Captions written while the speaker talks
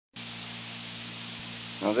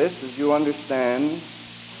Now this, as you understand,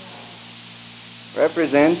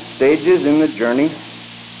 represents stages in the journey.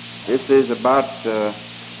 This is about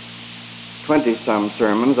 20-some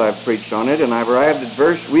sermons I've preached on it, and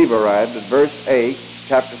we've arrived at verse 8,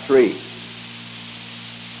 chapter 3.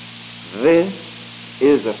 This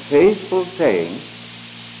is a faithful saying,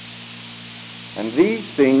 and these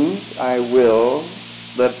things I will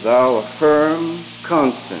that thou affirm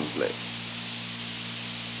constantly,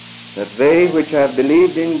 that they which have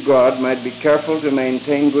believed in God might be careful to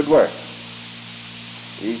maintain good works.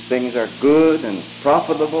 These things are good and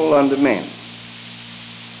profitable unto men.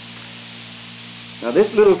 Now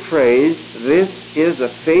this little phrase, this is a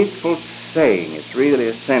faithful saying, it's really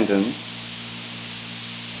a sentence,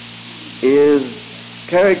 is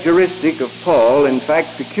characteristic of Paul, in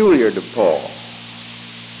fact peculiar to Paul.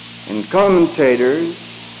 And commentators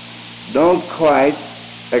don't quite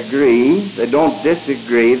agree, they don't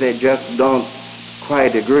disagree, they just don't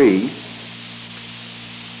quite agree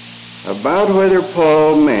about whether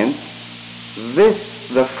Paul meant this,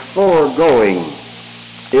 the foregoing,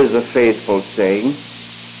 is a faithful saying,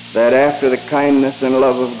 that after the kindness and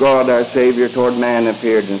love of God our Savior toward man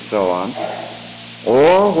appeared and so on,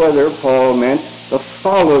 or whether Paul meant the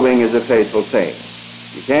following is a faithful saying.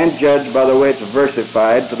 You can't judge by the way it's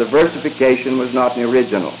versified, for the versification was not in the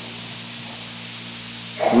original.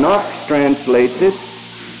 Knox translates it,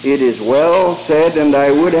 it is well said, and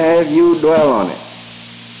I would have you dwell on it,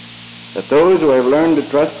 that those who have learned to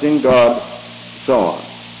trust in God, so on.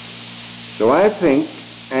 So I think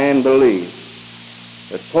and believe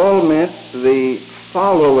that Paul meant the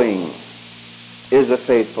following is a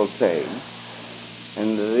faithful saying,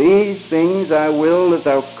 and these things I will that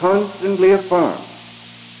thou constantly affirm,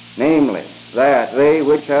 namely, that they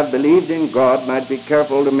which have believed in God might be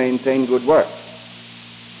careful to maintain good works.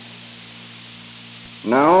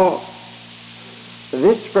 Now,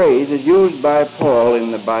 this phrase is used by Paul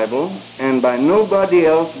in the Bible and by nobody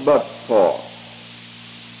else but Paul.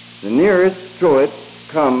 The nearest to it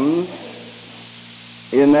comes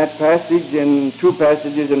in that passage, in two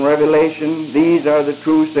passages in Revelation, these are the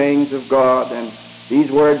true sayings of God, and these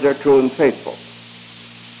words are true and faithful.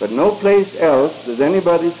 But no place else does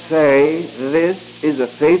anybody say this is a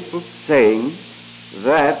faithful saying.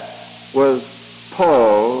 That was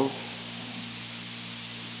Paul's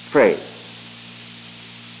phrase.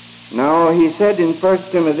 Now he said in 1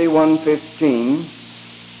 Timothy 1:15,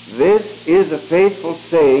 this is a faithful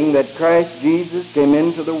saying that Christ Jesus came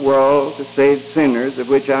into the world to save sinners, of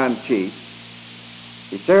which I am chief.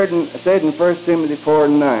 He said in 1 Timothy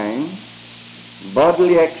 4:9,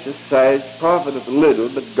 bodily exercise profiteth little,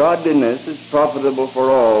 but godliness is profitable for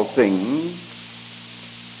all things.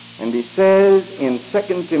 And he says in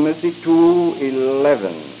 2 Timothy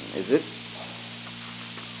 2:11, is it?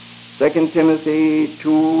 2 Timothy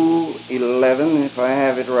 2:11, if I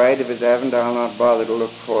have it right. If it haven't, I'll not bother to look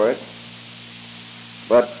for it.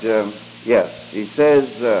 But, yes, he says,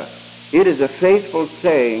 it is a faithful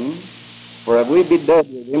saying, for if we be dead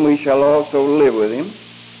with him, we shall also live with him.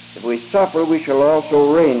 If we suffer, we shall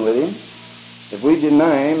also reign with him. If we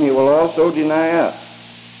deny him, he will also deny us.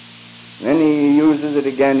 And then he uses it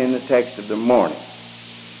again in the text of the morning.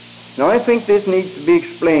 Now, I think this needs to be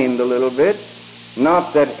explained a little bit.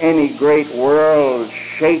 Not that any great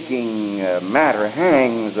world-shaking matter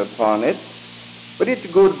hangs upon it, but it's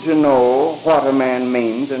good to know what a man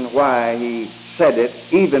means and why he said it,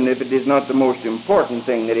 even if it is not the most important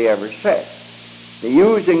thing that he ever said. The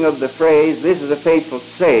using of the phrase, this is a faithful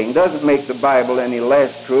saying, doesn't make the Bible any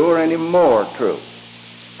less true or any more true.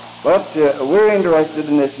 But we're interested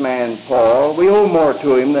in this man, Paul. We owe more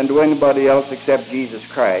to him than to anybody else except Jesus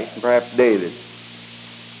Christ, and perhaps David.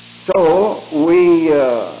 So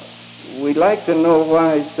we'd like to know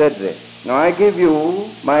why he said this. Now I give you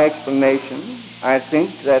my explanation. I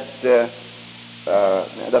think that the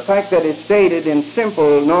fact that it's stated in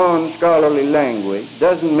simple, non-scholarly language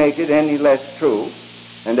doesn't make it any less true.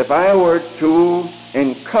 And if I were to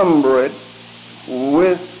encumber it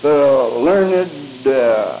with learned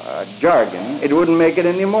jargon, it wouldn't make it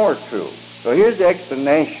any more true. So here's the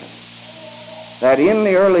explanation. That in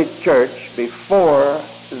the early church, before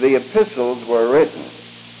the epistles were written,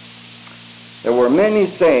 there were many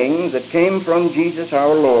sayings that came from Jesus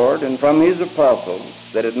our Lord and from his apostles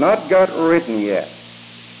that had not got written yet.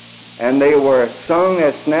 And they were sung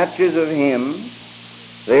as snatches of hymns.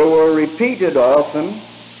 They were repeated often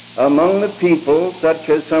among the people, such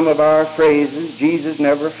as some of our phrases, Jesus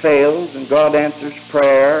never fails and God answers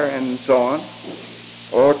prayer and so on,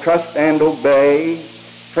 or trust and obey,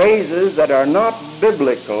 phrases that are not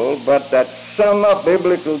biblical but that sum up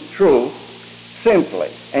biblical truth simply,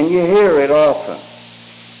 and you hear it often.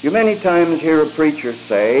 You many times hear a preacher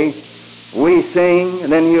say, we sing,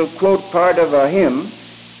 and then he'll quote part of a hymn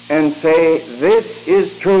and say, this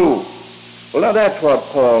is true. Well, now that's what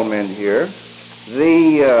Paul meant here.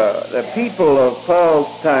 The people of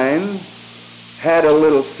Paul's time had a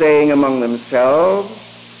little saying among themselves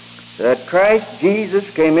that Christ Jesus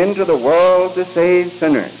came into the world to save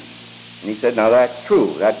sinners. And he said, now that's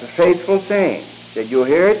true. That's a faithful saying. He said, you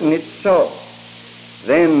hear it and it's so.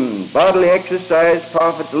 Then bodily exercise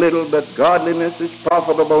profits little, but godliness is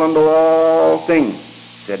profitable unto all things.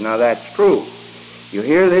 He said, now that's true. You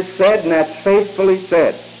hear this said, and that's faithfully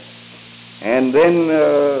said. And then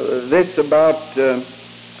this about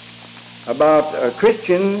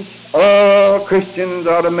Christians, all Christians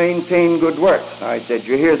ought to maintain good works. I said,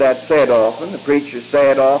 you hear that said often, the preachers say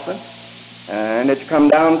it often, and it's come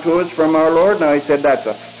down to us from our Lord. Now, he said, that's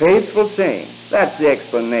a faithful saying. That's the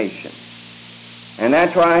explanation. And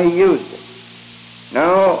that's why he used it.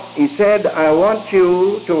 Now, he said, I want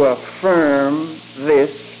you to affirm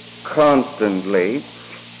this constantly.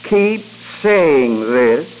 Keep saying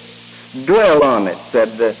this. Dwell on it,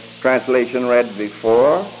 said the translation read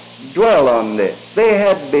before. Dwell on this. They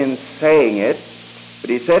had been saying it, but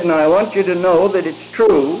he said, now I want you to know that it's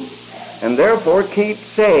true, and therefore keep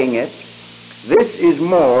saying it. This is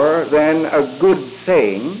more than a good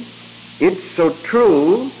saying. It's so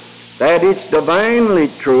true that it's divinely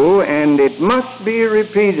true, and it must be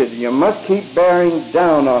repeated. You must keep bearing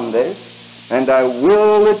down on this, and I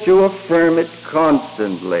will that you affirm it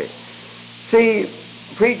constantly. See,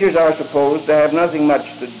 preachers are supposed to have nothing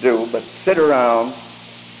much to do but sit around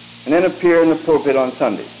and then appear in the pulpit on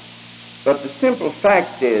Sundays. But the simple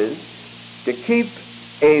fact is to keep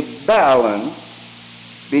a balance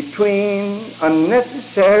between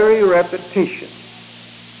unnecessary repetition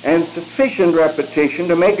and sufficient repetition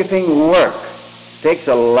to make a thing work. It takes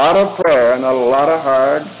a lot of prayer and a lot of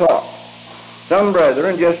hard thought. Some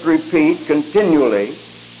brethren just repeat continually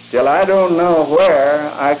till I don't know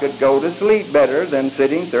where I could go to sleep better than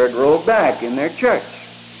sitting third row back in their church,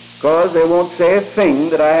 because they won't say a thing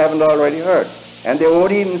that I haven't already heard, and they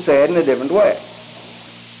won't even say it in a different way.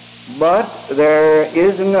 But there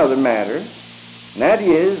is another matter, and that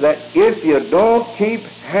is that if you don't keep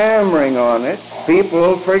hammering on it, people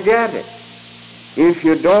will forget it. If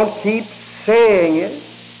you don't keep saying it,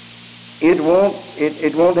 it won't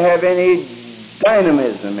have any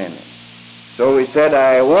dynamism in it. So he said,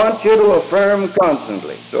 I want you to affirm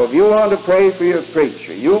constantly. So if you want to pray for your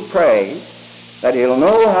preacher, you pray that he'll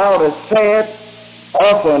know how to say it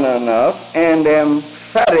often enough and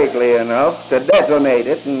emphatically enough to detonate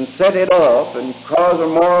it and set it off and cause a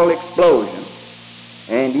moral explosion,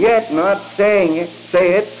 and yet not say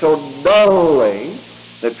it so dully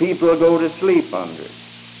that people will go to sleep under it.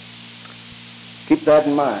 Keep that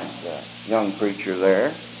in mind, young preacher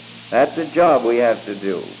there. That's a job we have to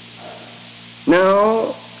do.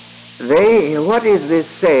 Now, what is this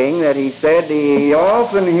saying that he said? You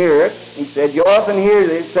often hear it. He said, you often hear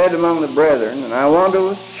this said among the brethren, and I want to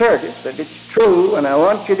assert it, that it's true, and I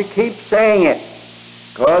want you to keep saying it,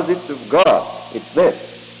 because it's of God. It's this,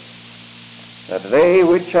 that they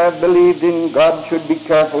which have believed in God should be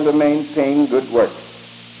careful to maintain good works.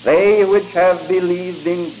 They which have believed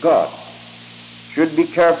in God should be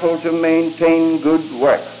careful to maintain good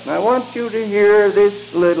works. And I want you to hear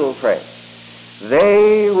this little phrase.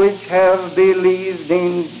 They which have believed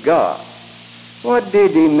in God. What did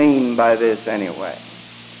he mean by this anyway?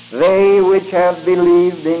 They which have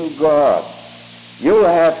believed in God. You'll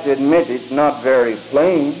have to admit it's not very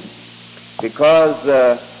plain, because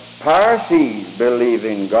the Parsis believe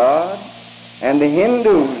in God, and the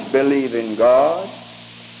Hindus believe in God.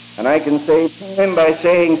 And I can say to him by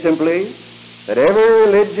saying simply that every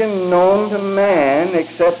religion known to man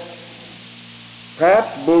except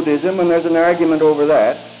perhaps Buddhism, and there's an argument over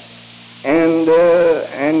that,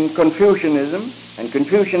 and Confucianism, and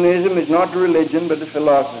Confucianism is not a religion but a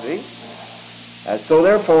philosophy. So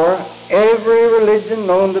therefore, every religion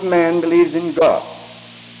known to man believes in God,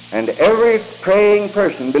 and every praying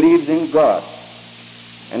person believes in God,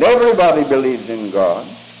 and everybody believes in God.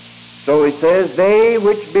 So he says, they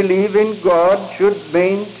which believe in God should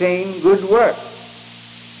maintain good works.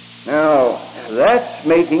 Now, that's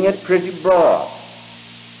making it pretty broad.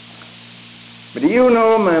 But do you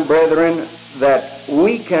know, my brethren, that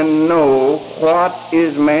we can know what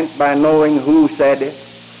is meant by knowing who said it?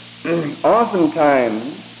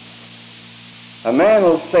 Oftentimes, a man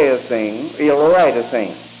will say a thing, he'll write a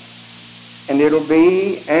thing, and it'll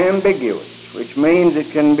be ambiguous, which means it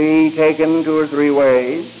can be taken two or three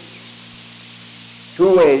ways.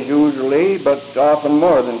 Two ways usually, but often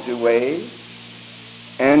more than two ways.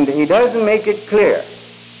 And he doesn't make it clear.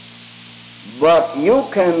 But you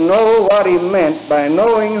can know what he meant by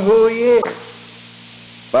knowing who he is,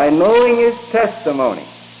 by knowing his testimony,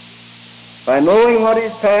 by knowing what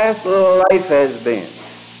his past life has been.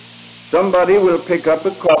 Somebody will pick up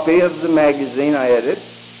a copy of the magazine I edit,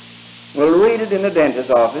 will read it in a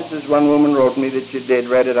dentist's office, as one woman wrote me that she did,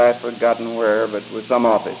 read it, I've forgotten where, but it was some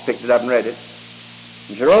office, picked it up and read it.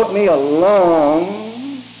 And she wrote me a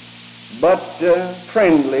long but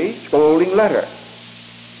friendly, scolding letter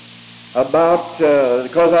about,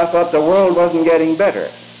 because I thought the world wasn't getting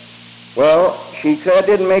better. Well, she said,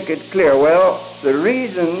 didn't make it clear. Well, the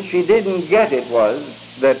reason she didn't get it was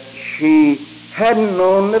that she hadn't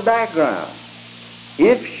known the background.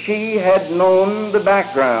 If she had known the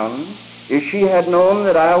background, if she had known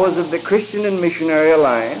that I was of the Christian and Missionary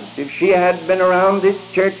Alliance, if she had been around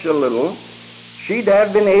this church a little, she'd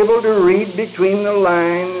have been able to read between the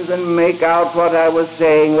lines and make out what I was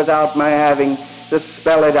saying without my having to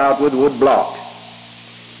spell it out with wood blocks.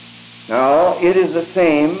 Now, it is the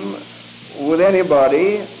same with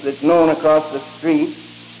anybody that's known across the street.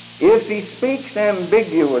 If he speaks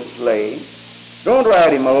ambiguously, don't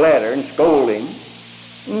write him a letter and scold him.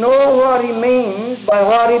 Know what he means by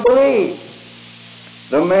what he believes.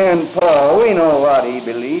 The man Paul, we know what he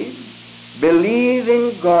believed. Believe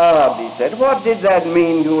in God, he said. What did that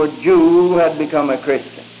mean to a Jew who had become a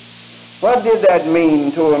Christian? What did that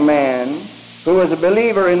mean to a man who was a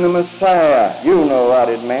believer in the Messiah? You know what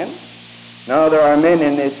it meant. Now, there are men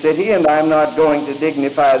in this city, and I'm not going to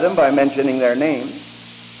dignify them by mentioning their names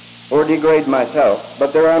or degrade myself,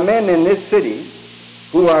 but there are men in this city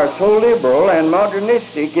who are so liberal and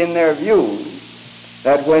modernistic in their views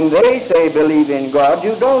that when they say believe in God,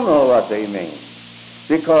 you don't know what they mean,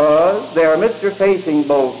 because they are Mr.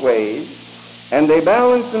 both ways, and they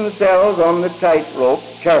balance themselves on the tightrope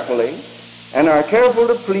carefully and are careful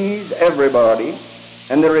to please everybody.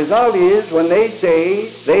 And the result is, when they say,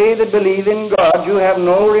 they that believe in God, you have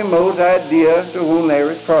no remote idea to whom they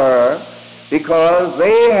refer, because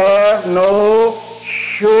they have no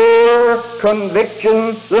sure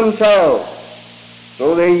conviction themselves.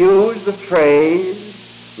 So they use the phrase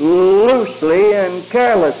loosely and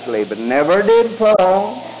carelessly, but never did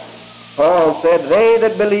Paul. Paul said, they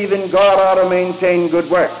that believe in God ought to maintain good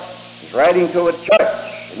works. He's writing to a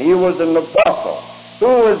church, and he was an apostle.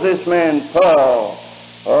 Who was this man, Paul?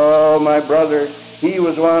 Oh, my brother, he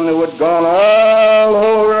was one who had gone all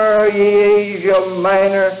over Asia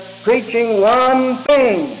Minor preaching one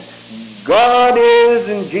thing. God is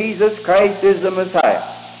and Jesus Christ is the Messiah.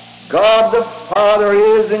 God the Father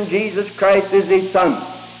is and Jesus Christ is his Son.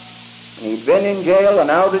 And he'd been in jail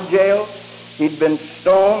and out of jail. He'd been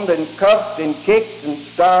stoned and cuffed and kicked and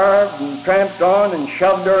starved and tramped on and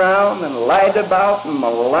shoved around and lied about and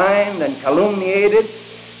maligned and calumniated.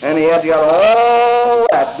 And he had got all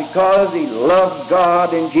that because he loved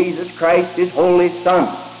God and Jesus Christ, his holy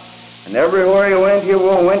Son. And everywhere he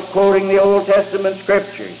went quoting the Old Testament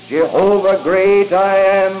scriptures. Jehovah great I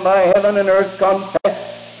am, by heaven and earth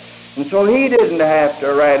confess. And so he didn't have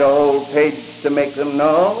to write a whole page to make them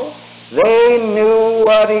know. They knew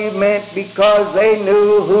what he meant because they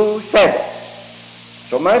knew who said it.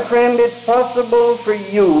 So my friend, it's possible for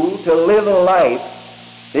you to live a life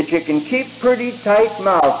that you can keep pretty tight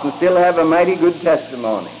mouth and still have a mighty good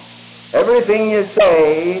testimony. Everything you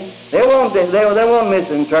say, they won't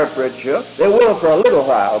misinterpret you. They will for a little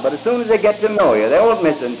while, but as soon as they get to know you, they won't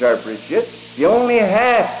misinterpret you. If you only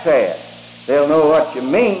half say it, they'll know what you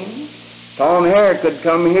mean. Tom Hare could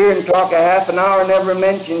come here and talk a half an hour, never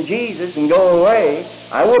mention Jesus, and go away.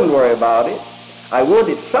 I wouldn't worry about it. I would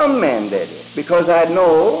if some man did it, because I'd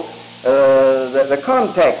know the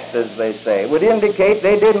context, as they say, would indicate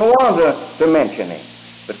they didn't want to mention him.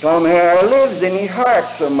 But Tom Hare lives in his heart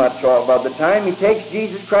so much all by the time he takes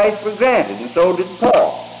Jesus Christ for granted, and so did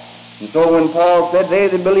Paul. And so when Paul said they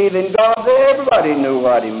that believe in God, everybody knew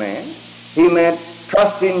what he meant. He meant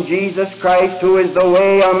trust in Jesus Christ, who is the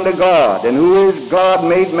way unto God, and who is God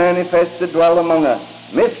made manifest to dwell among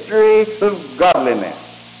us. Mystery of godliness.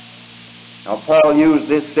 Now Paul used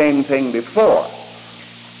this same thing before.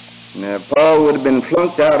 Now, Paul would have been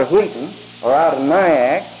flunked out of Wheaton or out of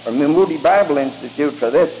Nyack or the Moody Bible Institute for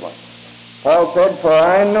this one. Paul said, for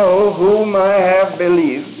I know whom I have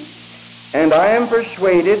believed, and I am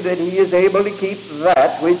persuaded that he is able to keep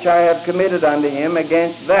that which I have committed unto him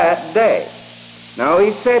against that day. Now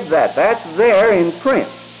he said that. That's there in print,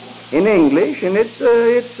 in English, and it's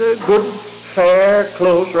a good, fair,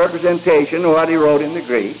 close representation of what he wrote in the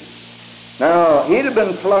Greek. Now, he'd have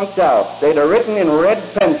been flunked out. They'd have written in red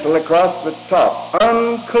pencil across the top,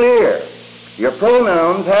 unclear. Your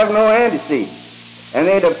pronouns have no antecedents. And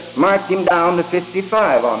they'd have marked him down to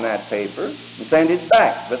 55 on that paper and sent it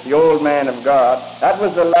back. But the old man of God, that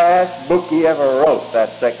was the last book he ever wrote,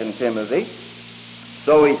 that 2 Timothy.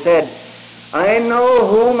 So he said, I know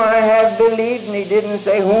whom I have believed, and he didn't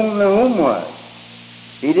say whom the whom was.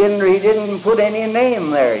 He didn't put any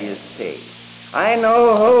name there, you see. I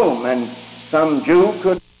know whom, and some Jew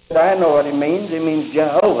could, I know what he means. He means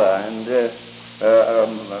Jehovah, and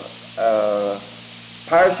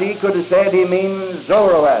Parsi could have said he means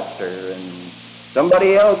Zoroaster, and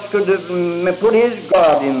somebody else could have put his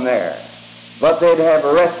God in there. But they'd have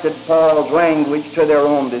wrested Paul's language to their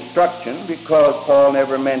own destruction, because Paul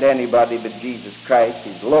never meant anybody but Jesus Christ,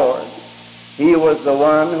 his Lord. He was the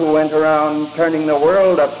one who went around turning the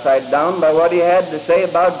world upside down by what he had to say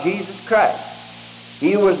about Jesus Christ.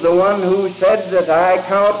 He was the one who said that I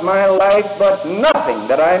count my life but nothing,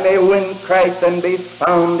 that I may win Christ and be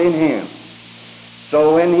found in him.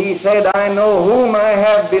 So when he said, I know whom I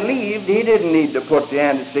have believed, he didn't need to put the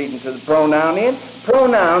antecedent to the pronoun in.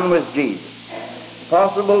 Pronoun was Jesus. It's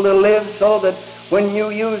possible to live so that when you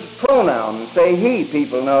use pronoun and say he,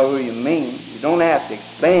 people know who you mean. You don't have to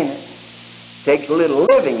explain it. It takes a little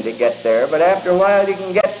living to get there, but after a while you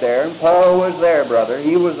can get there. And Paul was there, brother.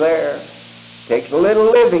 He was there. It takes a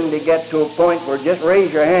little living to get to a point where just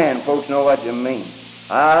raise your hand, folks know what you mean.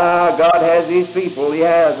 Ah, God has these people. He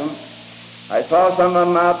has them. I saw some of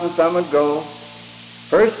them out and some would go.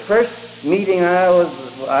 First meeting I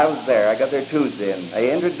was there. I got there Tuesday, and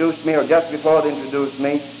they introduced me, or just before they introduced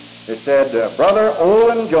me, they said, Brother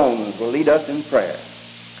Olin Jones will lead us in prayer.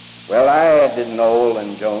 Well, I didn't know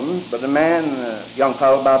Olin Jones, but a man, a young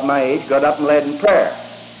fellow about my age, got up and led in prayer.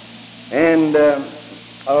 And,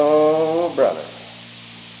 oh, brother,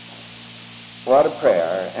 what a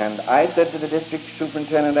prayer. And I said to the district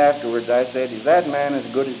superintendent afterwards, I said, is that man as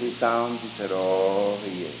good as he sounds? He said, oh,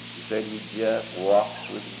 he is. He said, he just walks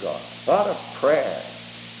with God. What a prayer.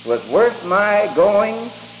 It was worth my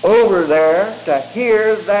going over there to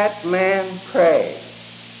hear that man pray.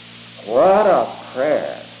 What a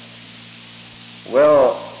prayer.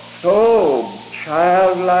 Well, so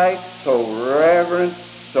childlike, so reverent,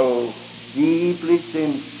 so deeply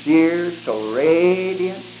sincere, so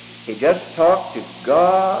radiant. He just talked to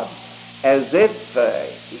God as if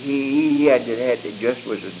he just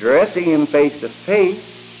was addressing him face to face,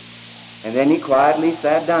 and then he quietly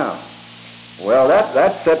sat down. Well,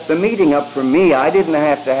 that set the meeting up for me. I didn't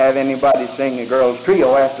have to have anybody sing a girls'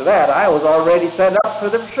 trio after that. I was already set up for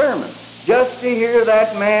the sermon, just to hear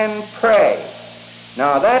that man pray.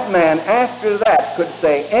 Now, that man, after that, could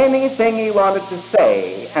say anything he wanted to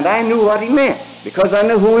say, and I knew what he meant, because I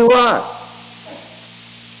knew who he was.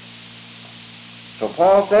 So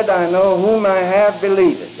Paul said, I know whom I have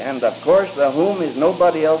believed. And, of course, the whom is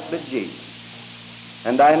nobody else but Jesus.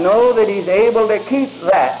 And I know that he's able to keep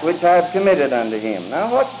that which I have committed unto him. Now,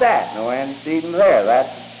 what's that? No antecedent there.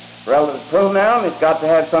 That's relative pronoun. It's got to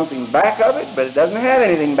have something back of it, but it doesn't have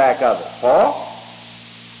anything back of it. Paul?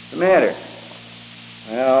 What's the matter?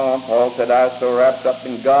 Well, Paul said, I was so wrapped up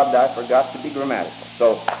in God that I forgot to be grammatical.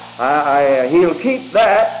 So he'll keep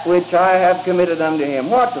that which I have committed unto him.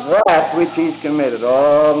 What's that which he's committed?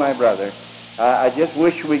 Oh, my brother, I just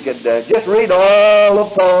wish we could just read all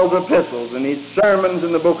of Paul's epistles and his sermons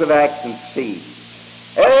in the book of Acts and see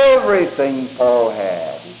everything Paul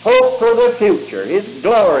had. Hope for the future, his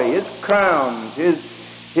glory, his crowns, his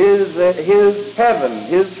heaven,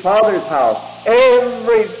 his Father's house,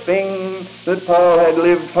 everything that Paul had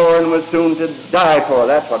lived for and was soon to die for.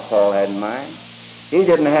 That's what Paul had in mind. He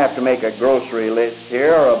didn't have to make a grocery list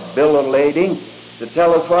here or a bill of lading to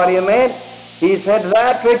tell us what he meant. He said,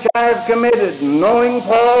 that which I have committed. Knowing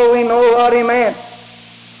Paul, we know what he meant.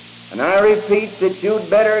 And I repeat that you'd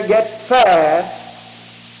better get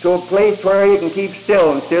fast to a place where you can keep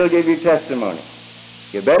still and still give your testimony.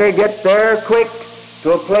 You better get there quick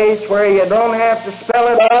to a place where you don't have to spell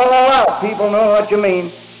it all out. People know what you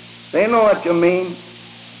mean. They know what you mean.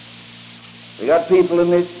 We got people in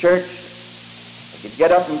this church that could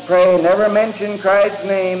get up and pray and never mention Christ's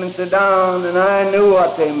name and sit down, and I knew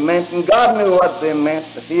what they meant, and God knew what they meant.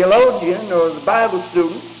 The theologian or the Bible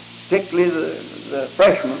student, particularly the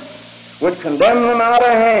freshman, would condemn them out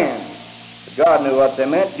of hand. But God knew what they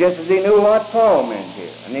meant, just as he knew what Paul meant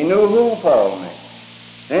here, and he knew who Paul meant.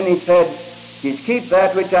 Then he said, he's keep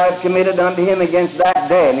that which I've committed unto him against that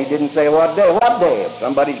day. And he didn't say what day. What day?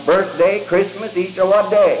 Somebody's birthday, Christmas, Easter,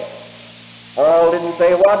 what day? Paul didn't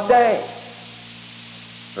say what day.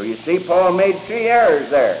 So you see, Paul made 3 errors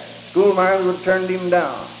there. Schoolmasters would have turned him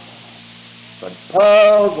down. But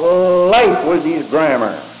Paul's life was his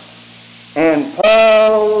grammar. And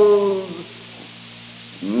Paul's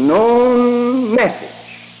known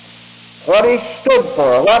message, what he stood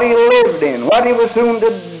for, what he lived in, what he was soon to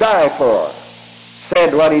die for,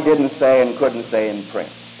 said what he didn't say and couldn't say in print.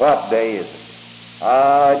 What day is it?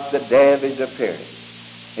 Ah, it's the day of his appearing.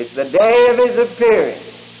 It's the day of his appearing.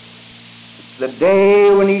 It's the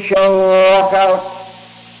day when he shall walk out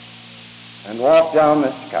and walk down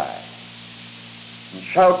the sky and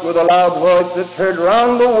shout with a loud voice that's heard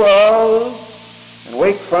round the world, and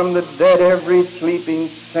wake from the dead every sleeping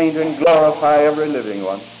saint and glorify every living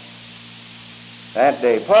one. That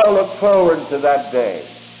day. Paul looked forward to that day.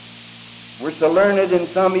 We're so learned in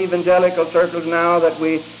some evangelical circles now that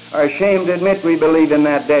we are ashamed to admit we believe in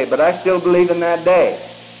that day, but I still believe in that day.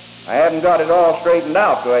 I haven't got it all straightened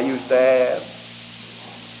out the way I used to have.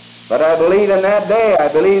 But I believe in that day. I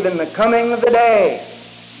believe in the coming of the day.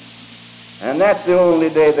 And that's the only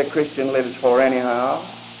day the Christian lives for anyhow.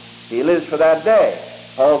 He lives for that day.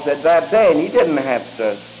 Paul said that day, and he didn't have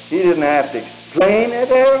to explain it.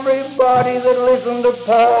 Everybody that listened to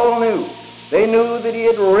Paul knew. They knew that he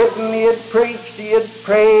had written, he had preached, he had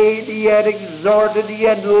prayed, he had exhorted, he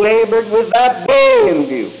had labored with that day in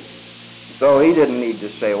view. So he didn't need to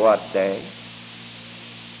say what day.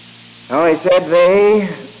 Now he said they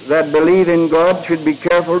that believe in God should be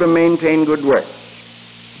careful to maintain good works.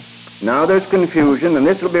 Now there's confusion, and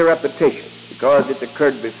this will be repetition because it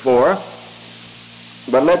occurred before.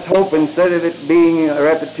 But let's hope instead of it being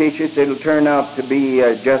repetitious, it'll turn out to be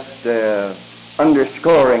just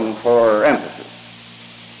underscoring for emphasis.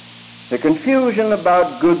 The confusion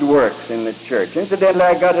about good works in the church. Incidentally,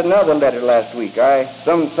 I got another letter last week.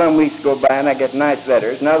 Some weeks go by and I get nice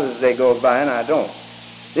letters, and others they go by and I don't.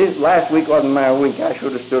 This last week wasn't my week. I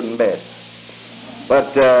should have stood in bed.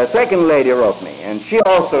 But a second lady wrote me, and she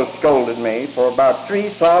also scolded me for about 3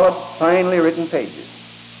 solid, finely written pages.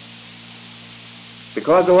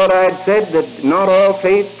 Because of what I had said, that not all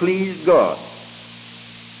faith pleased God.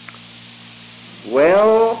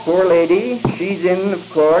 Well, poor lady, she's in, of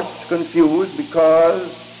course, confused because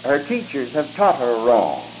her teachers have taught her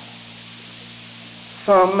wrong.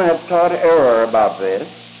 Some have taught error about this,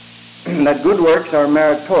 that good works are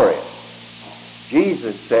meritorious.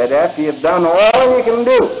 Jesus said, after you've done all you can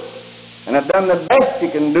do, and have done the best you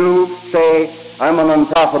can do, say, I'm an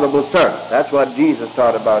unprofitable servant. That's what Jesus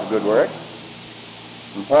taught about good works.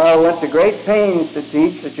 And Paul went to great pains to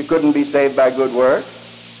teach that you couldn't be saved by good works.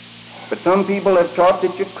 But some people have taught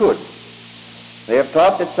that you could. They have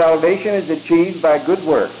taught that salvation is achieved by good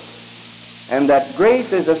works, and that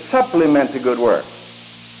grace is a supplement to good works.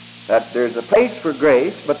 That there's a place for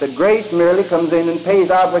grace, but that grace merely comes in and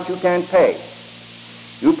pays out what you can't pay.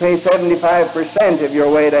 You pay 75% of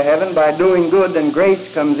your way to heaven by doing good, and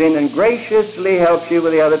grace comes in and graciously helps you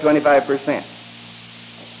with the other 25%.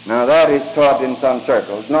 Now that is taught in some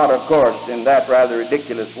circles, not of course in that rather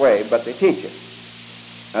ridiculous way, but they teach it.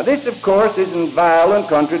 Now this of course is in violent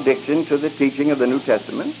contradiction to the teaching of the New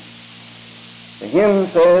Testament. The hymn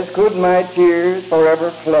says, could my tears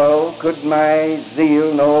forever flow, could my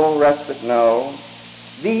zeal no respite know,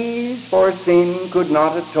 these for sin could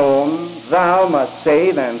not atone, thou must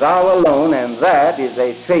save and thou alone, and that is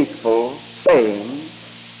a faithful saying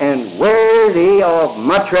and worthy of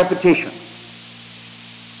much repetition.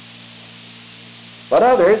 But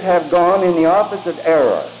others have gone in the opposite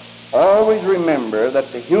error. Always remember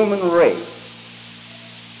that the human race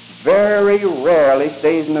very rarely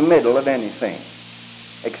stays in the middle of anything,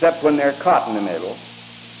 except when they're caught in the middle.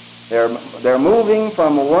 They're moving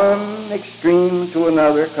from one extreme to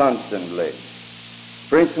another constantly.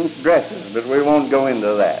 For instance, dresses, but we won't go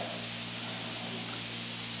into that.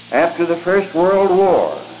 After the First World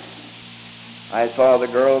War, I saw the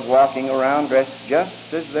girls walking around dressed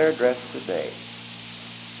just as they're dressed today.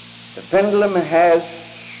 The pendulum has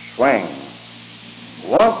swung.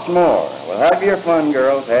 Once more. Well, have your fun,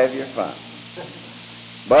 girls, have your fun.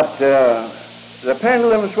 But the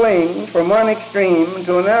pendulum swings from one extreme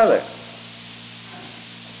to another.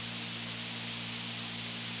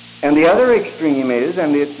 And the other extreme is,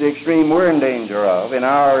 and it's the extreme we're in danger of in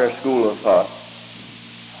our school of thought,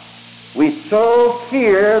 we so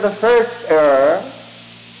fear the first error,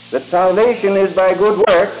 that salvation is by good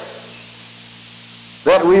works,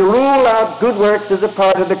 that we rule out good works as a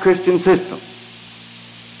part of the Christian system.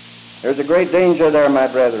 There's a great danger there, my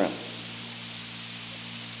brethren.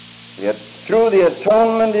 Yet through the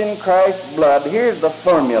atonement in Christ's blood, here's the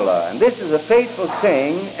formula, and this is a faithful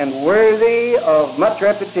saying and worthy of much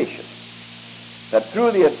repetition, that through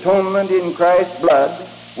the atonement in Christ's blood,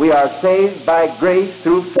 we are saved by grace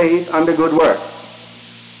through faith unto good works.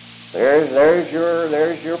 There's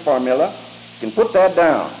your formula. You can put that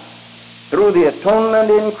down. Through the atonement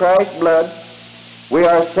in Christ's blood, We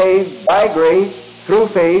are saved by grace through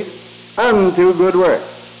faith unto good works.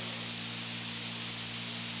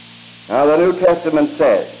 Now the New Testament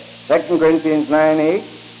says, 2 Corinthians 9:8,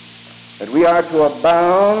 that we are to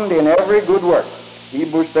abound in every good work.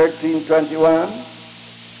 Hebrews 13:21,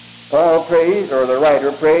 Paul prays, or the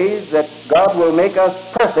writer prays, that God will make us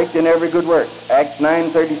perfect in every good work. Acts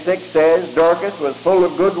 9:36 says, Dorcas was full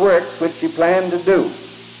of good works which she planned to do.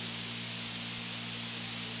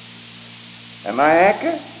 Am I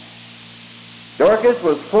accurate? Dorcas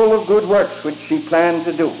was full of good works which she planned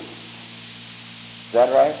to do. Is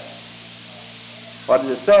that right? What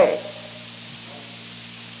does it say?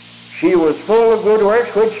 She was full of good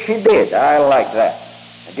works which she did. I like that.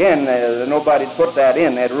 Again, nobody put that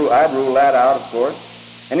in. I'd rule that out, of course.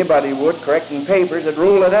 Anybody would, correcting papers, would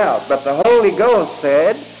rule it out. But the Holy Ghost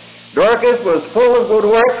said Dorcas was full of good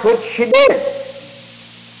works which she did.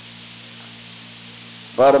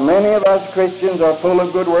 But many of us Christians are full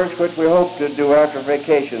of good works which we hope to do after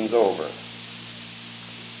vacation's over.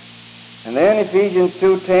 And then Ephesians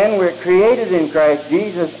 2:10, we're created in Christ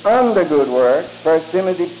Jesus unto good works. 1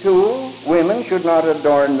 Timothy 2, women should not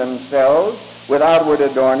adorn themselves with outward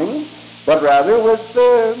adorning, but rather with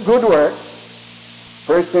good works.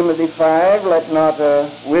 1 Timothy 5, let not a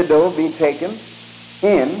widow be taken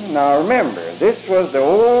in. Now remember, this was the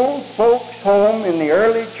old folks' home in the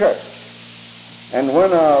early church. And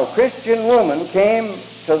when a Christian woman came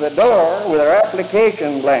to the door with her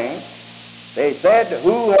application blank, they said,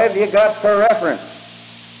 who have you got for reference?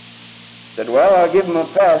 Said, well, I'll give them a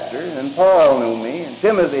pastor, and Paul knew me, and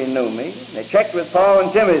Timothy knew me. They checked with Paul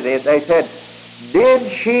and Timothy. They said,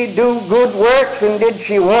 did she do good works, and did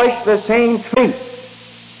she wash the saints' feet?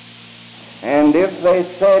 And if they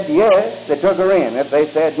said yes, they took her in. If they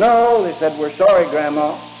said no, they said, we're sorry,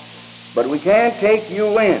 Grandma, but we can't take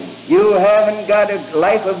you in. You haven't got a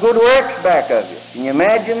life of good works back of you. Can you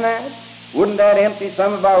imagine that? Wouldn't that empty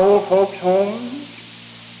some of our old folks' homes?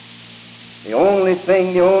 The only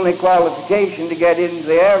qualification to get into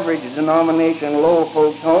the average denominational old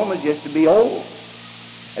folks' home is just to be old.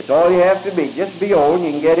 That's all you have to be. Just be old and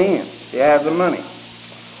you can get in. You have the money.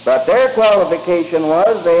 But their qualification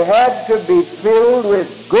was they had to be filled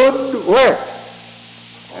with good works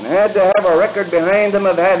and had to have a record behind them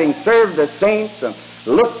of having served the saints and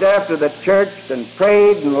looked after the church and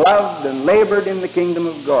prayed and loved and labored in the kingdom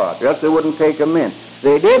of God, or else they wouldn't take them in.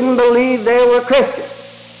 They didn't believe they were Christians.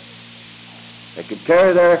 They could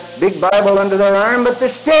carry their big Bible under their arm, but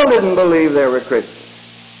they still didn't believe they were Christians.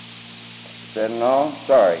 They said, no,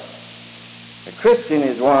 sorry. A Christian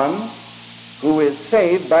is one who is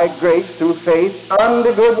saved by grace through faith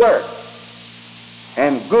unto good works.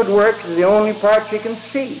 And good works is the only part you can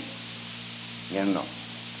see. You know.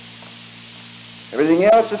 Everything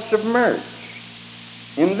else is submerged,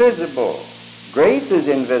 invisible. Grace is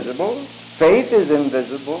invisible. Faith is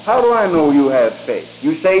invisible. How do I know you have faith?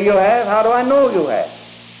 You say you have. How do I know you have?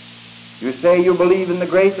 You say you believe in the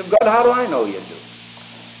grace of God. How do I know you do?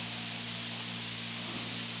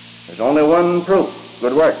 There's only one proof,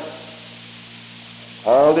 good works.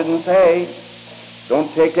 Paul didn't say,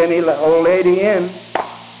 don't take any old lady in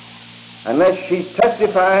unless she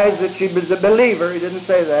testifies that she was a believer. He didn't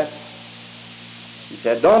say that. He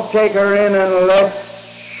said, don't take her in unless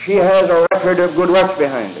she has a record of good works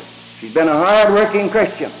behind her. She's been a hard-working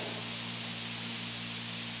Christian.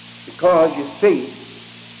 Because, you see,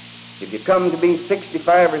 if you come to be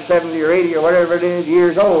 65 or 70 or 80 or whatever it is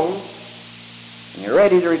years old, and you're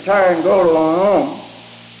ready to retire and go home,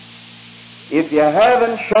 if you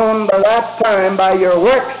haven't shown by that time by your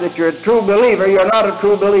works that you're a true believer, you're not a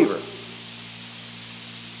true believer.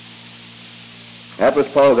 That was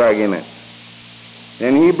Paul's argument.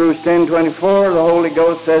 In Hebrews 10:24, the Holy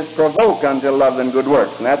Ghost says, provoke unto love and good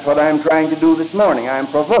works. And that's what I'm trying to do this morning. I'm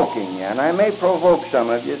provoking you, and I may provoke some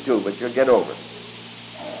of you too, but you'll get over it.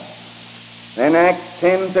 Then Acts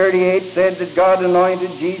 10:38 said that God anointed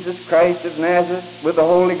Jesus Christ of Nazareth with the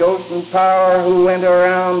Holy Ghost and power, who went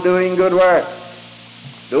around doing good works,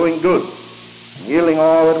 doing good, and healing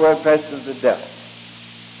all that were oppressed of the devil.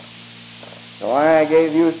 So I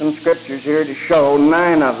gave you some scriptures here to show,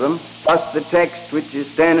 9 of them, plus the text which is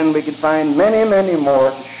standing. We could find many, many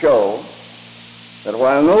more to show that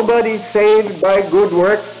while nobody's saved by good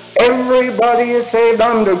works, everybody is saved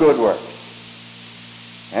under good works.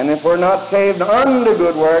 And if we're not saved under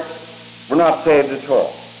good works, we're not saved at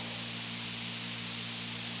all.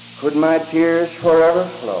 Could my tears forever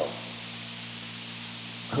flow?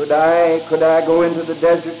 Could I go into the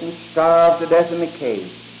desert and starve to death in a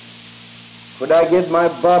cave? Could I give my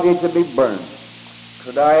body to be burned?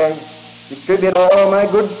 Could I distribute all my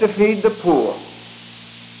goods to feed the poor?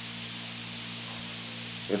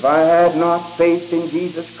 If I had not faith in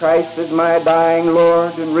Jesus Christ as my dying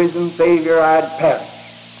Lord and risen Savior, I'd perish.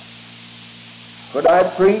 Could I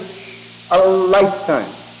preach a lifetime?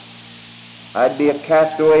 I'd be a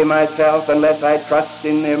castaway myself unless I trust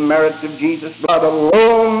in the merits of Jesus' blood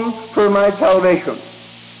alone for my salvation.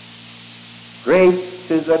 Grace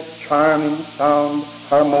is a charming sound,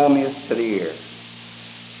 harmonious to the ear.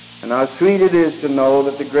 And how sweet it is to know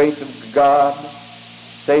that the grace of God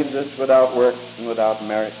saves us without works and without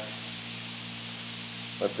merit.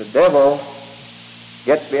 But the devil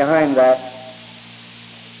gets behind that.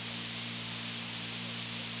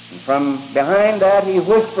 And from behind that he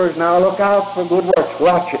whispers, now look out for good works.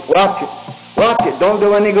 Watch it, watch it, watch it. Don't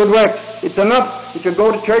do any good works. It's enough that you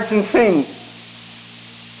go to church and sing.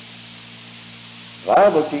 The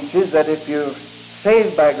Bible teaches that if you're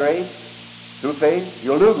saved by grace, through faith,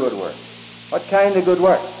 you'll do good works. What kind of good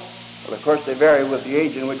works? Well, of course, they vary with the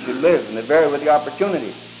age in which you live, and they vary with the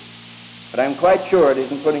opportunities. But I'm quite sure it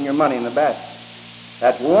isn't putting your money in the basket.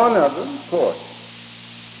 That's one of them, of course.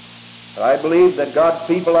 But I believe that God's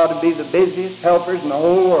people ought to be the busiest helpers in the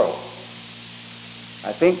whole world.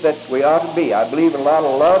 I think that we ought to be. I believe a lot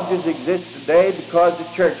of lodges exist today because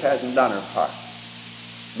the church hasn't done her part.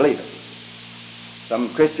 Believe it. Some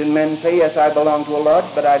Christian men say, yes, I belong to a lodge,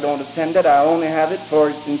 but I don't attend it. I only have it for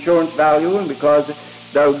its insurance value and because it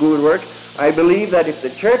does good work. I believe that if the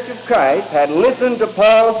Church of Christ had listened to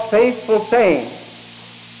Paul's faithful saying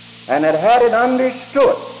and had it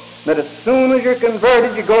understood that as soon as you're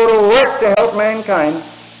converted, you go to work to help mankind,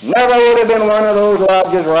 never would have been one of those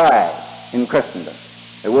lodges rise in Christendom.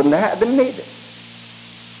 It wouldn't have been needed.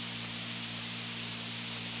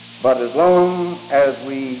 But as long as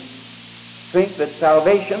we think that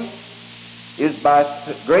salvation is by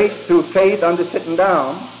grace through faith unto sitting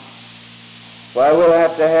down, why we'll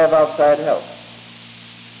have to have outside help.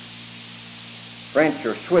 French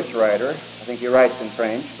or Swiss writer, I think he writes in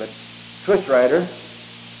French, but Swiss writer,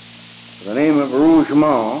 the name of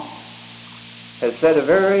Rougemont, has said a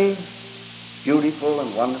very beautiful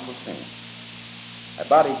and wonderful thing. I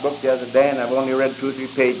bought his book the other day, and I've only read 2 or 3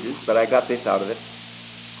 pages, but I got this out of it.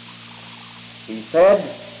 He said,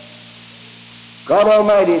 God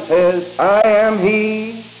Almighty says, I am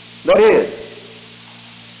He that is.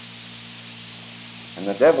 And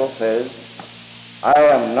the devil says, I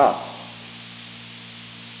am not.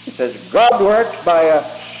 He says, God works by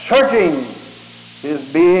asserting His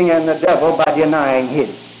being and the devil by denying His.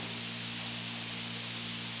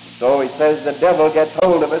 So he says the devil gets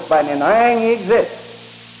hold of us by denying He exists.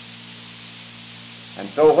 And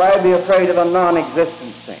so why be afraid of a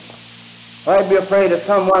non-existent thing? Why be afraid of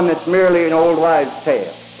someone that's merely an old wives'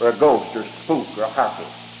 tale, or a ghost, or a spook, or a harpy?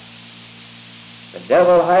 The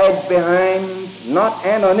devil hides behind not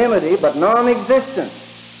anonymity, but non-existence,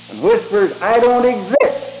 and whispers, I don't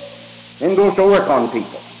exist, then goes to work on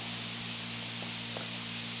people.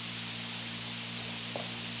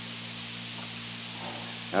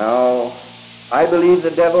 Now, I believe the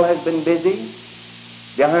devil has been busy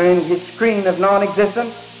behind his screen of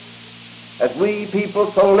non-existence, as we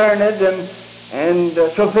people so learned and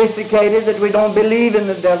sophisticated that we don't believe in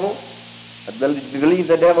the devil, but believe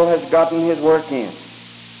the devil has gotten his work in.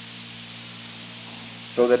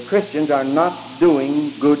 So that Christians are not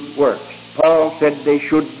doing good works. Paul said they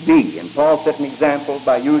should be, and Paul set an example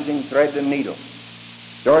by using thread and needle.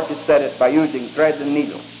 Dorcas said it by using thread and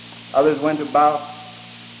needle. Others went about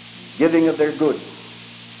giving of their goods.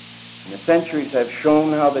 And the centuries have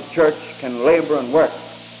shown how the church can labor and work.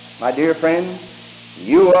 My dear friend,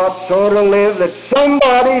 you ought so to live that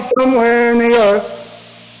somebody somewhere in the earth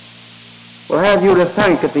will have you to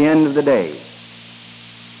thank at the end of the day.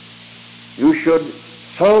 You should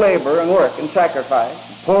so labor and work and sacrifice,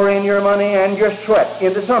 and pour in your money and your sweat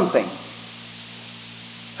into something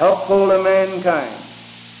helpful to mankind,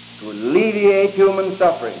 to alleviate human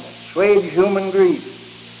suffering, assuage human grief,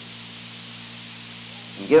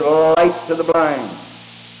 and give light to the blind.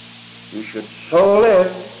 You should so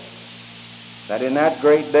live that in that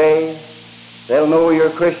great day they'll know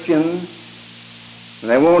you're Christians, and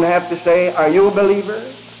they won't have to say, are you a believer?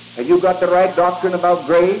 Have you got the right doctrine about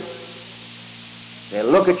grace? They'll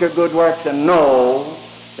look at your good works and know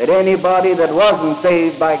that anybody that wasn't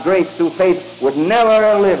saved by grace through faith would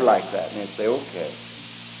never live like that. And they'll say, okay.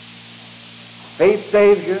 Faith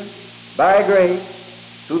saves you by grace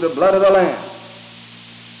through the blood of the Lamb.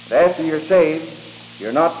 But after you're saved,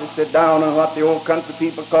 you're not to sit down on what the old country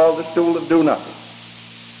people call the stool of do-nothing.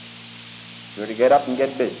 You're to get up and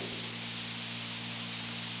get busy.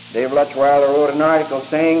 Dave Lutchweiler wrote an article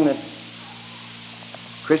saying that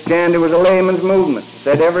Christianity was a layman's movement. He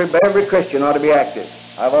said every Christian ought to be active.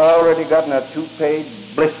 I've already gotten a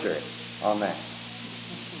 2-page blister on that.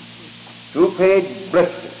 2-page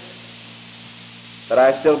blister. But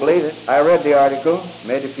I still believe it. I read the article,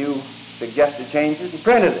 made a few suggested changes, and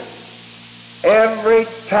printed it. Every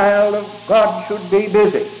child of God should be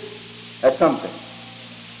busy at something.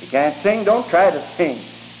 You can't sing, don't try to sing,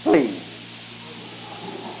 please.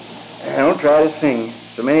 Don't try to sing.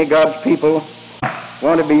 So many of God's people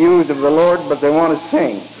want to be used of the Lord, but they want to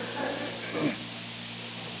sing.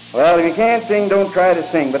 Well, if you can't sing, don't try to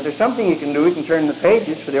sing. But there's something you can do. You can turn the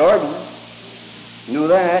pages for the organ. You can do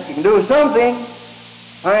that. You can do something.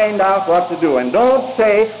 Find out what to do. And don't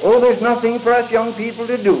say, oh, there's nothing for us young people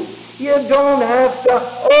to do. You don't have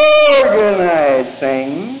to organize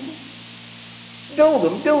things.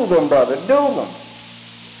 Do them, brother, do them.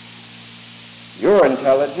 You're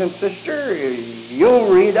intelligent, sister.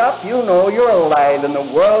 You read up. You know you're alive in the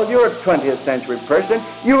world. You're a 20th century person.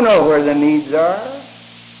 You know where the needs are.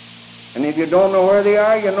 And if you don't know where they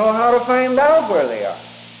are, you know how to find out where they are.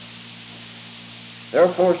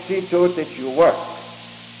 Therefore, see to it that you work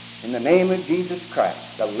in the name of Jesus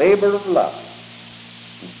Christ, the labor of love.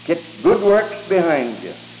 Get good works behind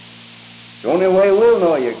you. The only way we'll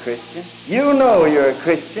know you're a Christian. You know you're a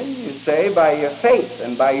Christian, you say, by your faith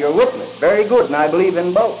and by your witness. Very good, and I believe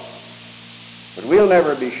in both. But we'll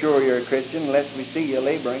never be sure you're a Christian unless we see you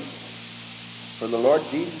laboring for the Lord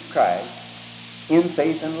Jesus Christ in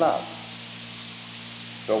faith and love.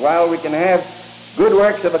 So while we can have good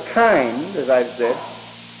works of a kind, as I've said,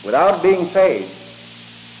 without being saved,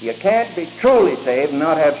 you can't be truly saved and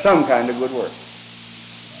not have some kind of good work.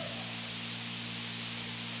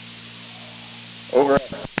 Over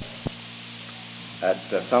at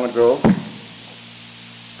Summit Grove,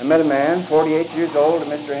 I met a man, 48 years old,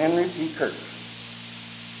 Mr. Henry P. Kirk,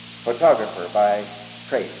 photographer by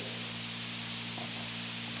trade,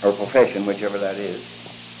 or profession, whichever that is.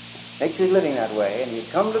 Makes his living that way, and he'd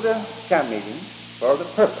come to the camp meeting for the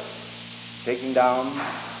purpose of taking down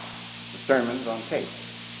the sermons on tape.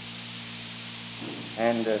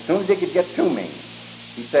 And as soon as he could get to me,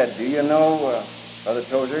 he said, do you know, Brother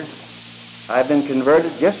Tozer, I've been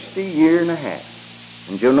converted just a year and a half.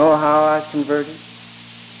 And do you know how I was converted?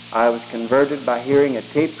 I was converted by hearing a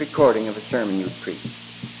tape recording of a sermon you preached.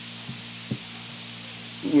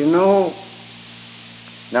 You know,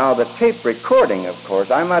 now the tape recording, of course,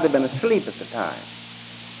 I might have been asleep at the time.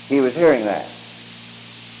 He was hearing that.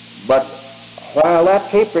 But while that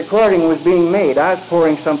tape recording was being made, I was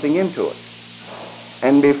pouring something into it.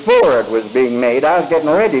 And before it was being made, I was getting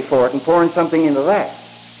ready for it and pouring something into that.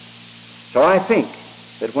 So I think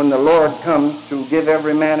that when the Lord comes to give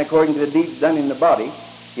every man according to the deeds done in the body,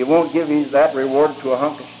 He won't give that reward to a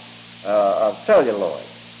hunk of celluloid.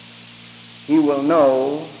 He will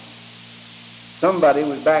know somebody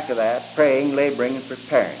was back of that, praying, laboring, and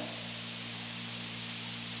preparing.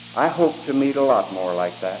 I hope to meet a lot more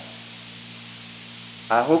like that.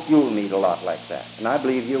 I hope you'll meet a lot like that. And I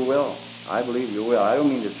believe you will. I believe you will. I don't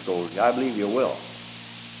mean to scold you. I believe you will.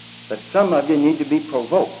 But some of you need to be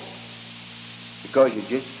provoked because you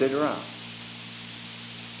just sit around.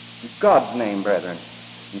 In God's name, brethren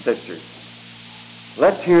and sisters,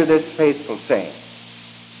 let's hear this faithful saying,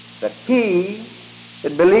 that he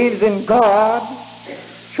that believes in God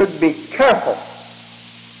should be careful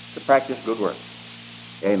to practice good works.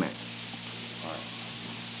 Amen.